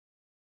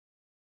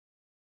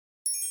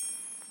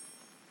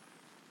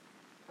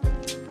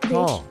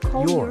Call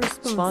your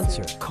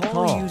sponsor.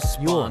 Call you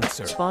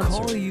sponsor.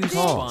 Call you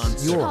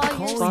sponsor.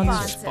 Call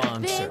your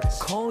sponsor.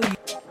 Call you.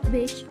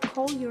 Bitch,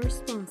 call your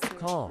sponsor.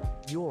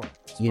 Call your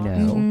sponsor. You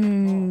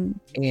know,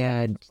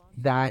 and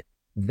that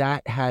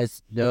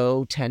has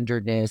no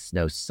tenderness,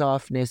 no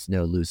softness,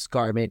 no loose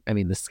garment. I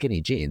mean, the skinny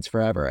jeans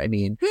forever. I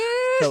mean,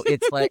 so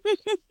it's like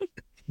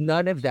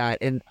none of that.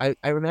 And I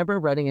remember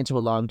running into a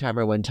long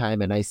timer one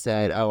time and I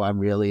said, oh, I'm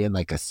really in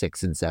like a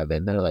 6 and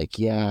 7. They're like,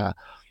 yeah,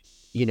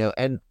 you know,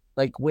 and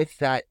like with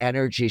that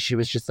energy, she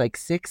was just like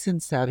 6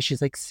 and 7.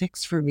 She's like,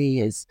 6 for me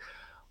is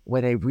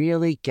when I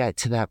really get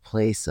to that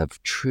place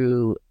of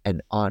true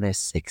and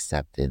honest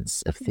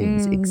acceptance of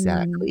things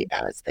exactly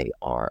as they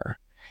are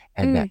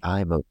and that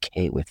I'm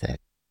okay with it.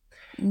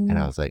 And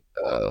I was like,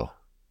 oh.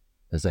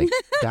 I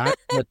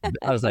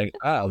was like,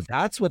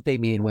 that's what they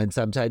mean when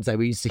sometimes I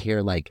used to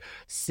hear like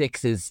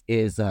 6 is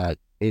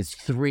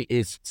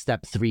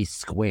step 3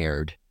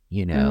 squared,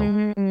 you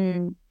know?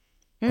 And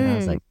I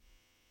was like,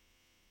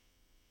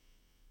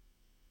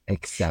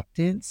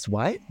 acceptance?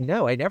 What?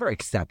 No, I never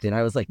accepted.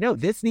 I was like, no,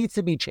 this needs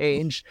to be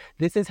changed.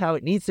 This is how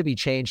it needs to be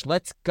changed.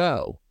 Let's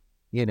go,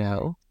 you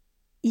know?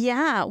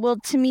 Yeah. Well,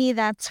 to me,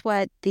 that's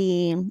what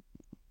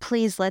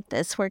please let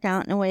this work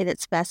out in a way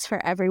that's best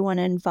for everyone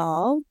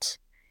involved.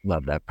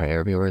 Love that prayer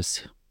of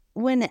yours.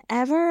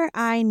 Whenever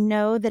I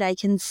know that I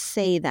can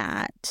say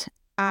that,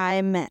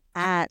 I'm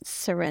at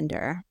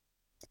surrender.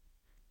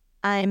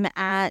 I'm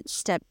at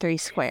step 3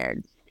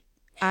 squared.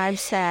 I've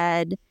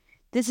said,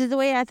 this is the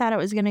way I thought it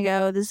was going to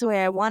go. This is the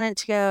way I want it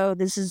to go.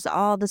 This is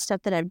all the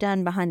stuff that I've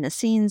done behind the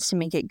scenes to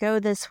make it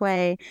go this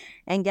way.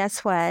 And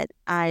guess what?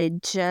 I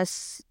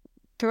just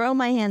throw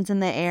my hands in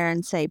the air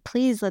and say,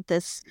 please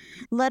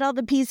let all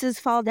the pieces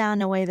fall down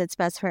in a way that's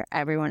best for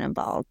everyone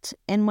involved.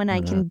 And when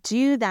I can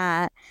do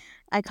that,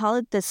 I call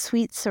it the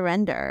sweet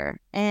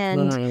surrender.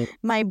 And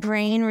my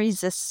brain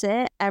resists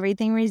it.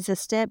 Everything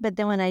resists it. But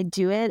then when I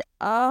do it,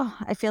 oh,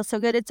 I feel so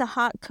good. It's a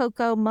hot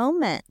cocoa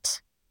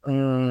moment.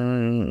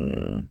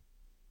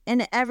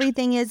 And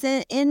everything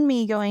isn't in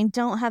me going,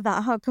 don't have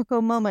that hot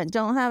cocoa moment.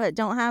 Don't have it.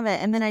 Don't have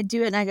it. And then I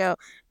do it and I go,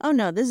 oh,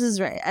 no, this is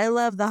right. I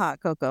love the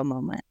hot cocoa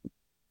moment.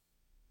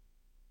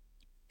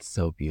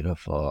 So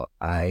beautiful.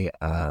 I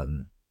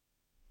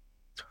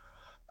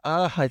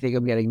think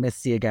I'm getting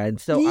misty again.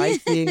 So I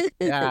think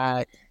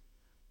that,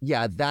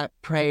 yeah, that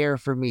prayer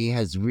for me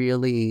has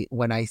really,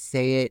 when I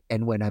say it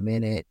and when I'm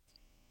in it,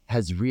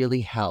 has really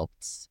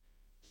helped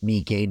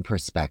me gain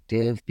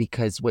perspective,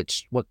 because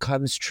what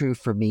comes true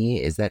for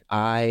me is that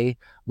I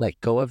let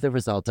go of the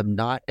results. I'm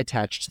not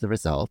attached to the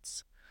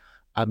results.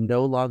 I'm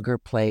no longer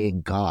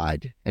playing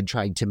God and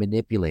trying to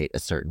manipulate a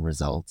certain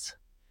result.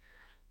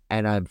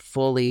 And I'm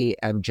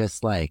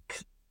just like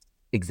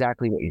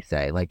exactly what you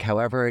say. Like,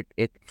 however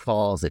it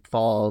falls,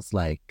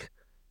 like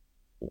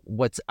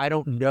I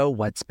don't know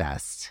what's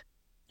best.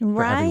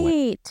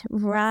 Right.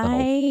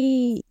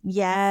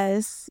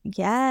 Yes.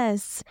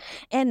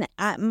 And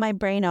my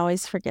brain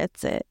always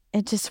forgets it.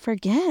 It just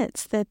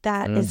forgets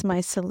that is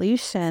my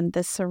solution,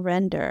 the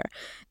surrender,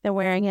 the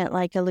wearing it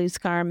like a loose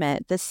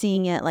garment, the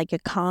seeing it like a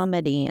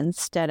comedy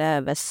instead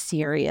of a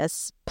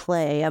serious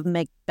play of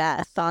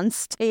Macbeth on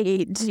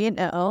stage, you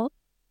know,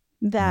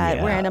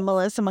 that we're in a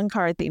Melissa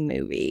McCarthy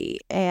movie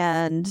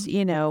and,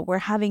 you know, we're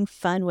having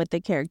fun with the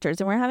characters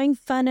and we're having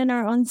fun in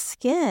our own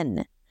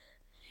skin.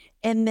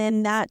 And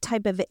then that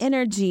type of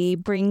energy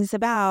brings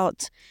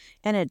about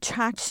an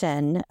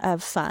attraction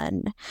of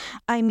fun.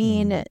 I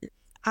mean,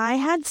 I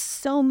had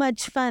so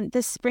much fun.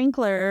 The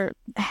sprinkler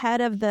head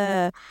of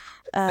that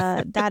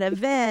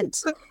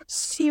event,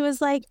 she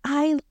was like,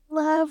 I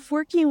love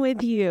working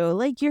with you.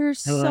 Like, you're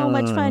so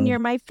much fun. You're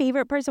my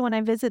favorite person when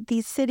I visit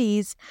these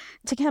cities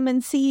to come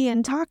and see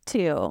and talk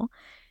to.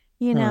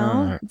 You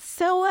know?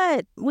 So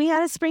what? We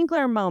had a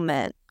sprinkler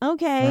moment.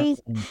 Okay.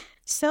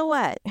 So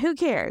what? Who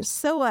cares?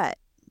 So what?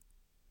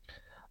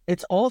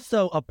 It's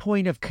also a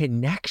point of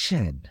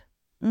connection.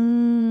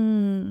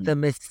 The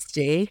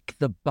mistake,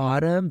 the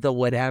bottom, the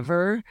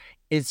whatever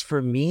is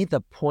for me the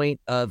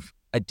point of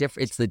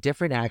it's the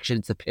different action,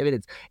 it's a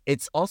pivot.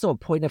 It's also a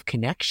point of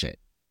connection.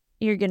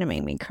 You're going to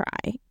make me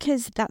cry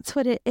because that's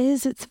what it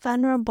is. It's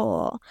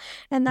vulnerable.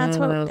 And that's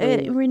what,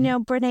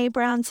 Brene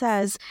Brown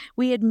says,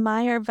 we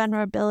admire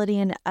vulnerability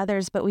in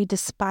others, but we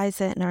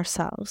despise it in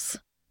ourselves.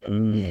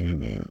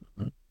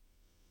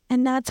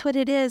 And that's what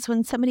it is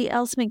when somebody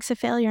else makes a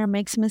failure and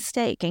makes a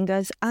mistake and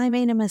goes, I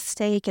made a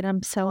mistake and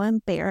I'm so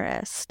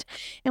embarrassed.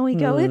 And we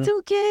go, it's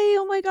okay.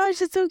 Oh my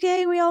gosh, it's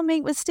okay. We all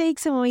make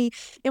mistakes and we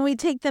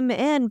take them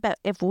in. But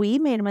if we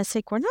made a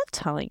mistake, we're not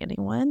telling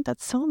anyone.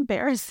 That's so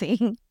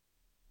embarrassing.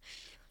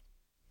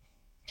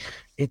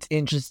 It's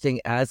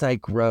interesting as I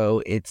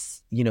grow,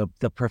 it's, you know,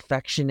 the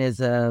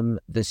perfectionism,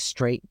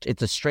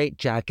 it's a straight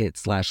jacket /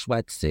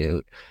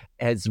 sweatsuit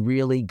has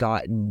really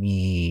gotten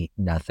me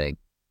nothing.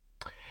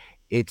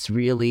 It's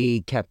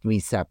really kept me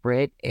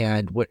separate.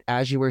 And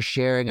as you were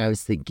sharing, I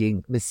was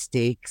thinking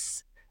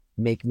mistakes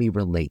make me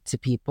relate to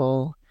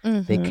people.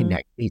 They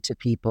connect me to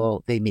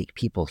people. They make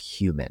people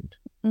human.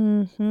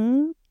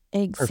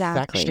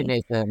 Exactly.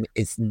 Perfectionism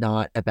is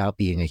not about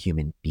being a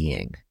human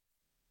being.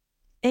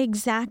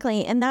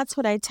 Exactly. And that's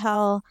what I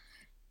tell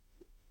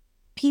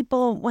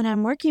people when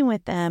I'm working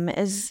with them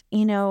is,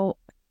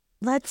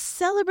 let's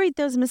celebrate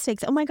those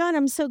mistakes. Oh my God,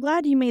 I'm so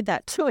glad you made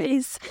that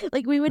choice.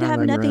 Like, we would have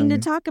nothing to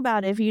talk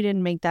about if you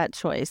didn't make that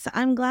choice.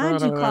 I'm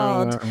glad you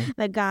called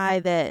the guy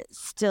that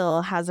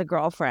still has a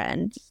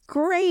girlfriend.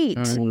 Great.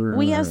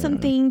 We have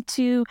something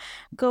to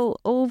go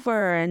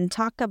over and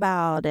talk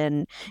about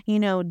and,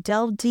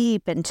 delve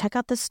deep and check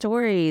out the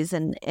stories.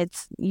 And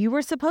you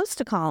were supposed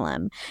to call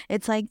him.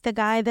 It's like the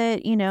guy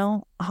that,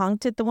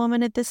 honked at the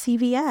woman at the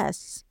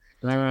CVS.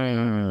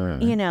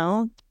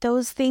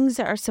 Those things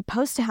are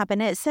supposed to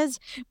happen. It says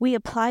we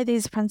apply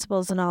these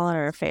principles in all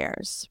our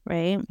affairs,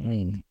 right?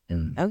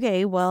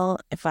 Okay, well,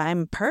 if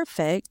I'm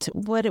perfect,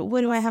 what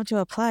do I have to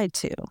apply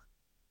to?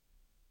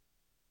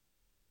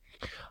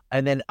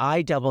 And then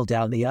I double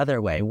down the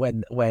other way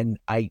when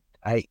I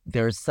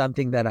there's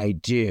something that I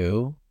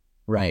do,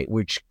 right,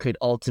 which could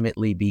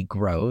ultimately be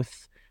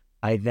growth.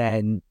 I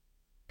then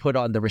put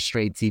on the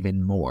restraints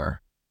even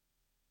more.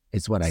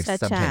 Is what I've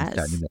sometimes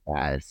done in the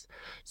past.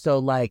 So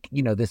like,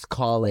 this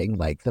calling,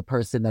 like the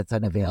person that's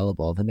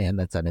unavailable, the man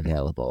that's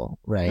unavailable,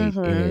 right?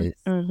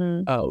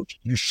 Oh,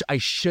 I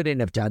shouldn't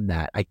have done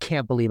that. I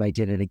can't believe I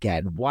did it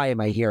again. Why am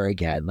I here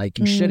again? Like,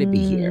 you shouldn't be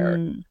here.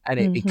 And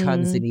it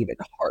becomes an even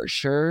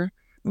harsher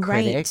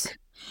critic. Right.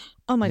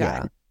 Oh my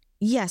God.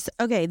 Yes.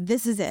 Okay.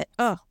 This is it.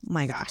 Oh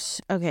my gosh.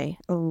 Okay.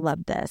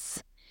 Love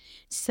this.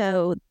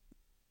 So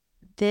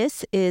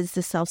this is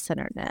the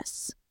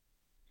self-centeredness.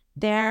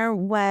 There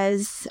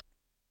was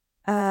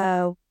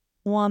a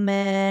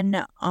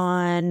woman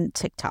on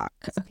TikTok.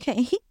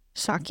 Okay.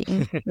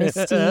 Shocking.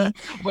 Misty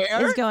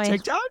Where? is going.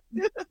 TikTok?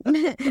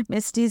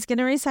 Misty's going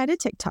to recite a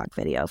TikTok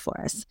video for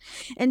us.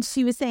 And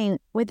she was saying,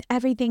 with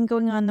everything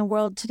going on in the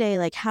world today,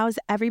 like, how is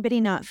everybody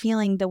not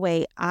feeling the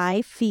way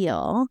I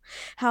feel?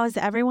 How is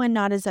everyone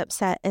not as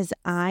upset as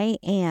I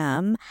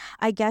am?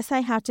 I guess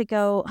I have to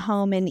go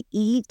home and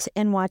eat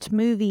and watch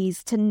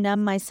movies to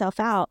numb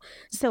myself out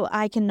so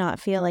I can not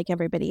feel like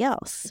everybody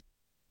else.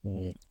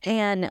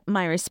 And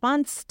my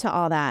response to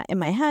all that in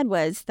my head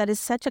was, that is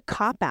such a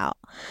cop-out.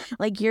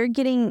 Like, you're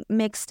getting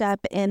mixed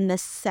up in the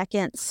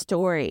second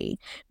story.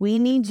 We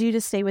need you to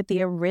stay with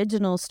the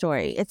original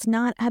story. It's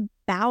not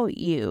about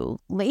you,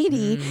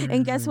 lady.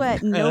 And guess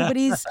what?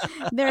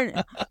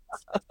 They're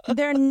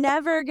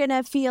never going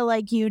to feel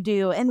like you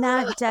do. And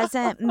that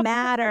doesn't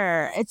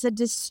matter. It's a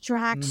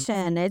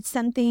distraction. It's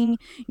something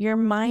your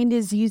mind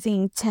is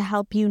using to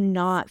help you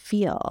not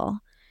feel.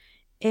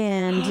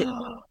 And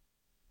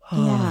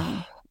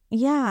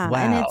yeah. Wow.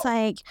 And it's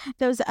like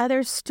those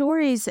other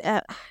stories,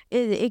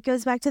 it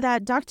goes back to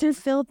that Dr.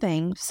 Phil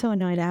thing. So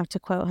annoyed I have to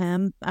quote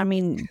him. I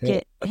mean,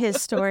 get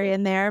his story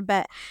in there.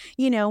 But,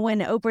 when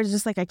Oprah's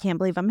just like, I can't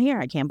believe I'm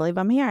here. I can't believe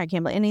I'm here. I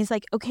can't believe. And he's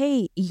like,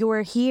 okay,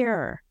 you're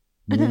here.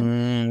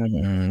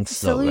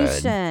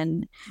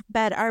 Solution.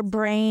 But our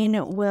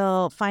brain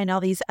will find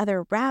all these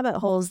other rabbit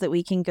holes that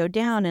we can go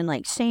down and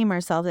like shame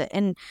ourselves.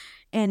 And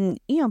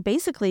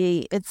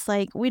basically it's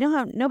like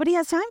nobody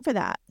has time for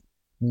that.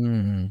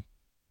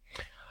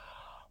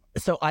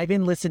 So I've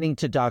been listening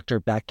to Dr.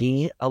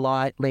 Becky a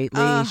lot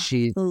lately.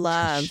 She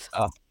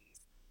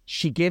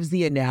gives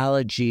the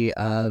analogy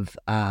of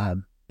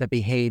the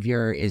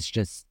behavior is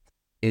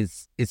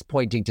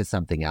pointing to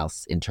something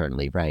else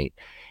internally, right?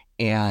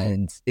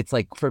 And it's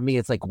like, for me,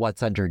 it's like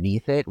what's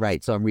underneath it,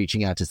 right? So I'm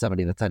reaching out to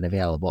somebody that's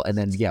unavailable, and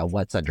then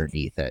what's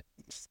underneath it?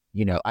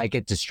 I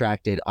get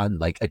distracted on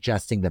like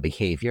adjusting the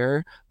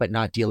behavior, but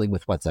not dealing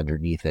with what's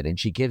underneath it. And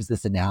she gives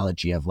this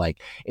analogy of like,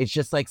 it's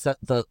just like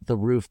the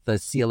roof, the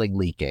ceiling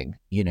leaking,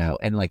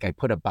 and like I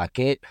put a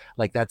bucket,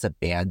 like that's a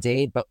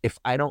Band-Aid. But if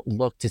I don't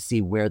look to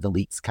see where the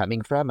leak's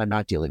coming from, I'm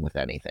not dealing with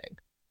anything.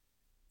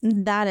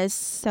 That is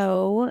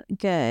so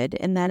good.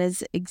 And that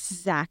is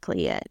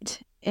exactly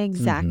it.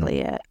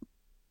 Exactly it.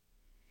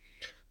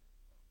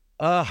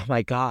 Oh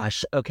my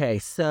gosh. Okay.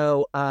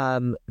 So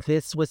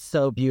this was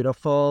so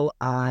beautiful.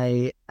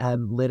 I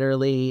am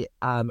literally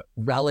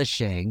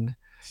relishing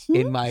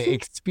in my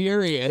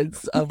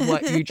experience of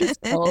what you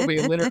just told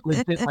me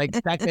literally just like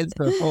seconds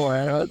before.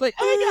 And I was like,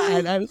 oh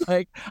my God. I was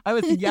like, I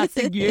was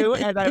yesing you,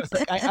 and I was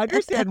like, I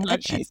understand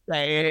what she's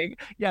saying.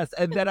 Yes.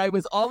 And then I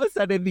was all of a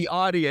sudden in the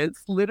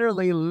audience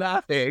literally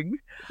laughing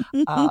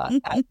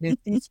at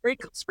Misty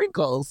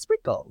sprinkler.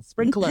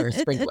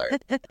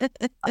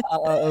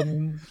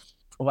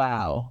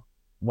 Wow.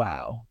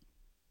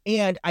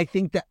 And I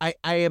think that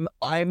I'm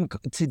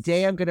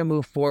today I'm going to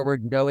move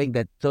forward knowing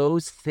that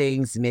those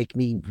things make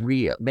me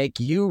real, make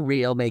you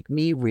real, make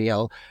me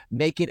real,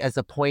 make it as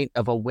a point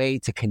of a way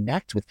to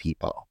connect with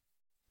people.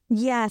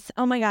 Yes.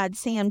 Oh my God.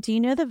 Sam, do you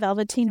know the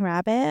Velveteen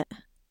Rabbit?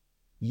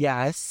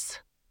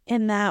 Yes.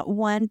 In that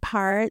one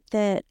part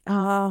that,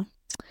 I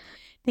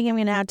think I'm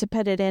going to have to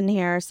put it in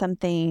here or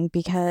something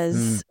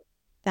because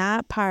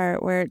that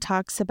part where it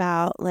talks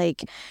about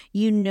like,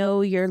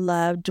 you're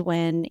loved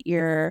when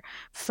your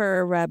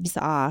fur rubs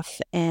off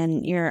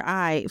and your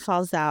eye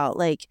falls out.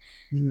 Like,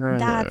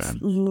 that's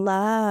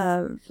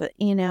love,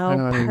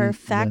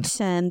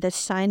 perfection, the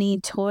shiny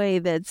toy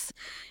that's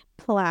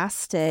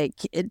plastic.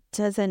 It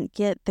doesn't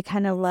get the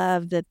kind of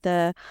love that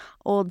the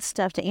old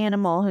stuffed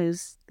animal who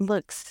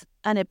looks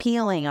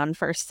unappealing on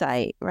first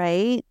sight,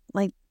 right?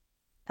 Like,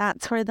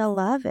 that's where the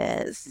love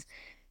is.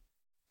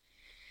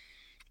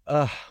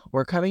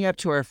 We're coming up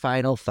to our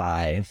final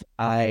 5.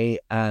 I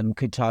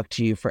could talk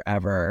to you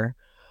forever.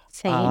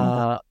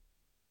 Same.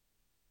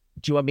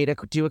 Do you want me to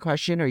do a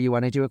question, or you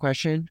want to do a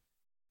question?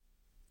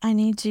 I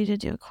need you to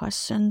do a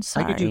question.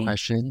 Sorry. I can do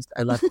questions.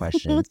 I love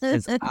questions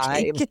because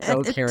I am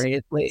so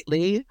curious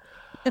lately.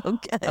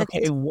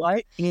 Okay,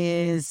 what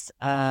is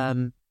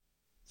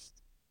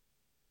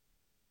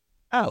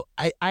Oh,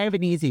 I have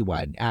an easy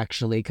one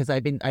actually, because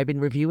I've been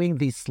reviewing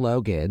these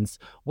slogans.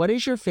 What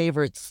is your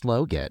favorite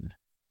slogan?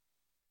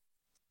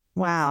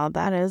 Wow,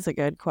 that is a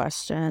good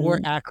question. Or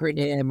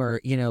acronym,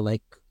 or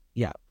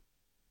yeah.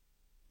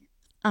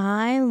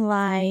 I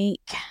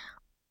like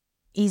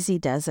Easy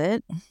Does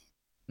It.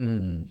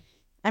 I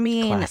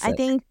mean, Classic. I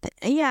think,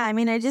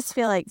 I just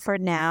feel like for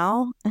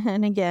now,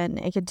 and again,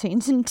 it could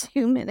change in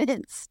 2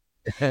 minutes,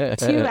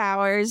 2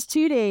 hours,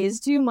 2 days,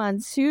 2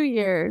 months, 2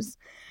 years.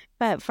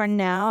 But for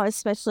now,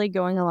 especially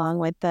going along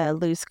with the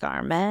loose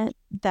garment,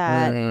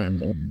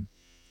 that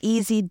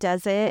Easy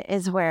Does It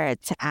is where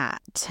it's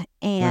at.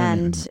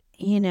 And,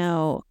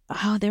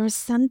 there was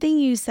something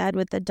you said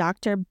with the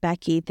Dr.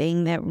 Becky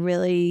thing that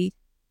really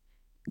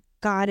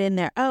got in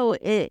there.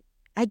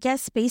 I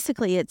guess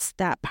basically it's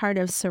that part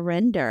of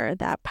surrender,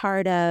 that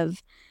part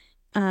of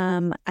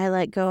I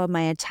let go of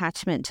my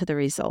attachment to the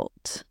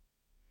result.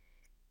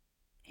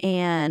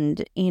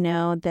 And,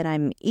 that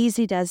I'm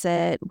Easy Does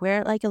It,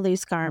 wear it like a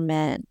loose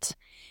garment.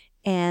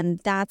 And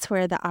that's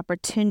where the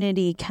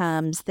opportunity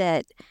comes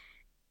that,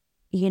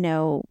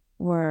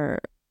 where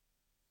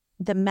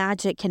the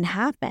magic can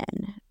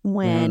happen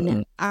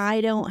when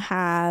I don't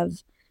have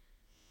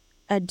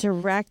a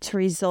direct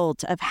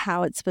result of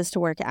how it's supposed to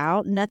work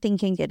out. Nothing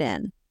can get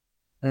in.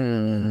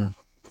 And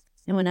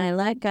when I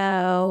let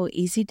go,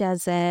 Easy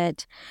Does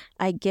It,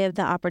 I give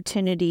the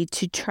opportunity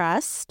to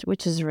trust,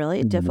 which is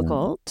really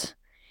difficult,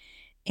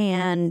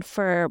 and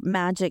for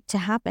magic to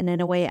happen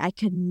in a way I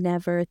could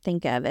never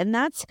think of. And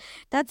that's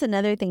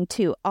another thing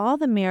too. All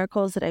the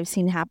miracles that I've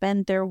seen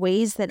happen, they're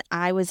ways that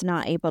I was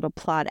not able to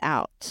plot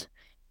out.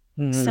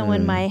 So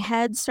when my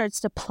head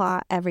starts to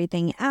plot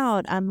everything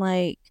out, I'm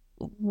like,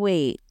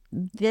 wait,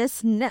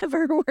 this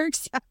never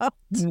works out.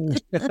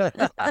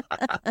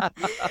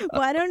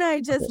 Why don't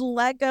I just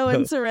let go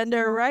and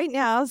surrender right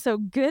now so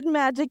good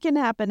magic can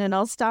happen, and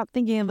I'll stop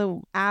thinking of the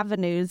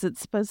avenues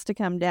it's supposed to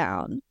come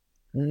down.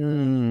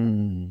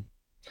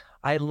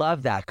 I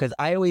love that, because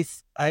I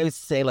always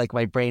say, like,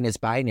 my brain is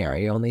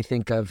binary. I only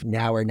think of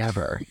now or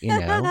never,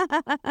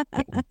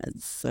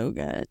 It's so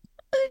good.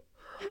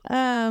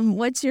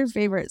 What's your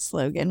favorite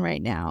slogan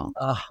right now?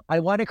 I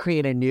want to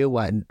create a new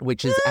one,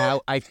 which is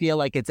I feel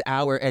like it's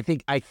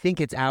I think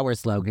it's our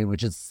slogan,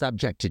 which is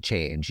subject to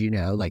change.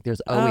 Like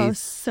there's always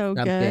so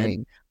something.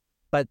 Good.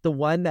 But the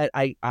one that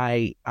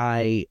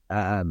I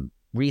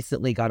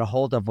recently got a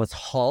hold of was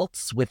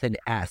halts with an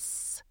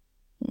S.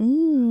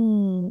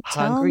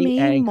 Tell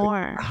me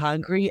more.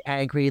 Hungry,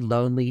 angry,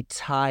 lonely,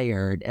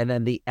 tired, and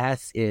then the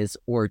S is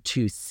or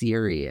too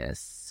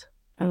serious.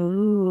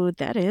 Oh,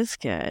 that is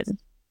good.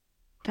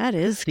 That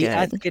is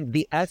good.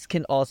 The S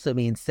can also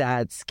mean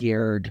sad,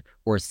 scared,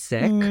 or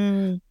sick.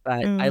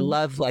 But I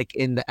love, like,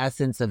 in the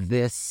essence of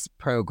this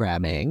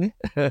programming,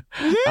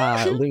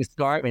 loose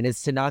garment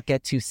is to not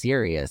get too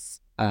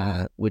serious,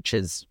 which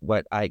is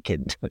what I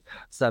can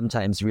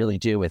sometimes really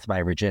do with my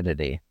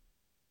rigidity.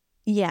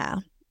 Yeah.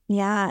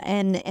 Yeah.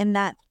 And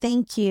that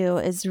thank you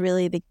is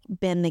really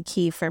been the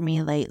key for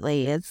me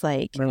lately. It's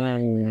like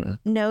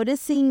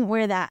noticing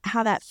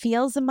how that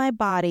feels in my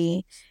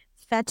body,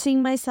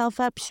 fetching myself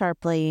up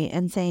sharply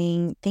and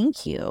saying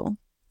thank you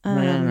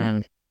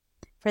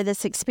for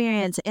this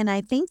experience. And I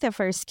think the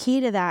first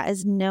key to that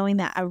is knowing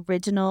that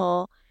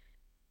original,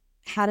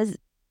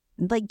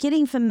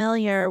 getting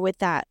familiar with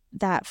that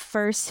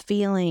first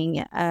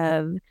feeling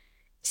of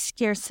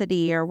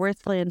scarcity or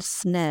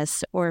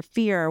worthlessness or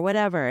fear or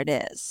whatever it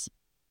is.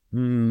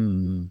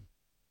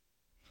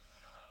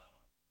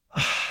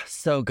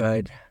 So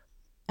good.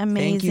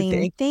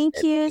 Amazing.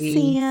 Thank you,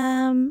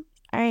 Sam.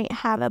 All right,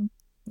 have a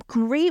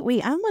great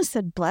week. I almost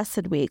said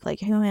blessed week.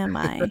 Like, who am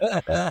I?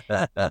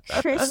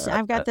 Christian.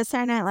 I've got the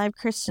Saturday Night Live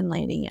Christian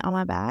lady on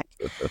my back.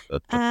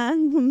 I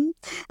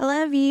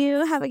love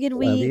you. Have a good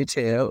week. Love you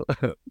too.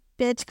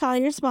 Bitch, call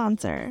your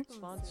sponsor.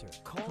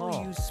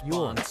 Call you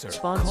sponsor.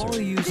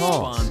 Call you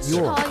Call sponsor.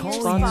 your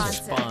Call you sponsor.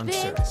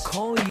 sponsor.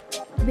 Call you.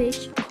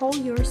 Bitch, call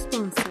your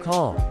sponsor.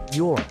 Call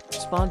your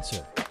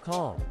sponsor.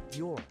 Call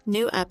your.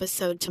 New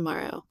episode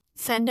tomorrow.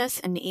 Send us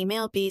an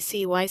email,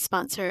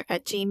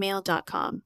 bcysponsor@gmail.com.